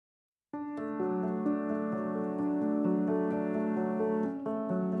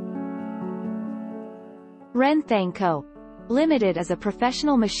REN THANG Co. Limited is a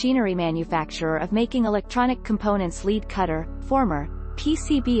professional machinery manufacturer of making electronic components lead cutter, former,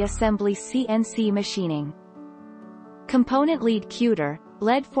 PCB assembly CNC machining. Component lead cutter,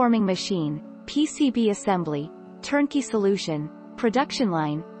 lead forming machine, PCB assembly, turnkey solution, production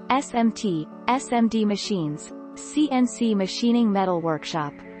line, SMT, SMD machines, CNC machining metal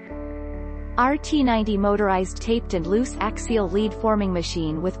workshop. RT90 motorized taped and loose axial lead forming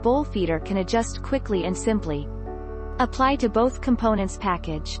machine with bowl feeder can adjust quickly and simply. Apply to both components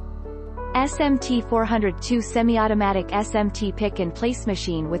package. SMT 402 semi-automatic SMT pick and place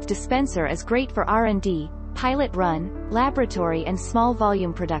machine with dispenser is great for R&D, pilot run, laboratory and small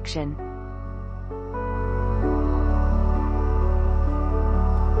volume production.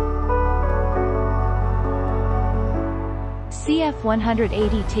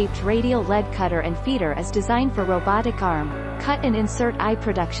 CF180 taped radial lead cutter and feeder is designed for robotic arm, cut and insert eye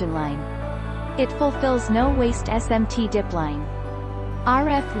production line. It fulfills no waste SMT dip line.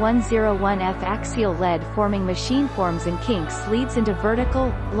 RF101F axial lead forming machine forms and kinks leads into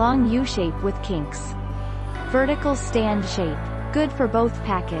vertical, long U-shape with kinks. Vertical stand shape. Good for both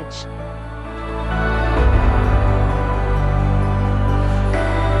package.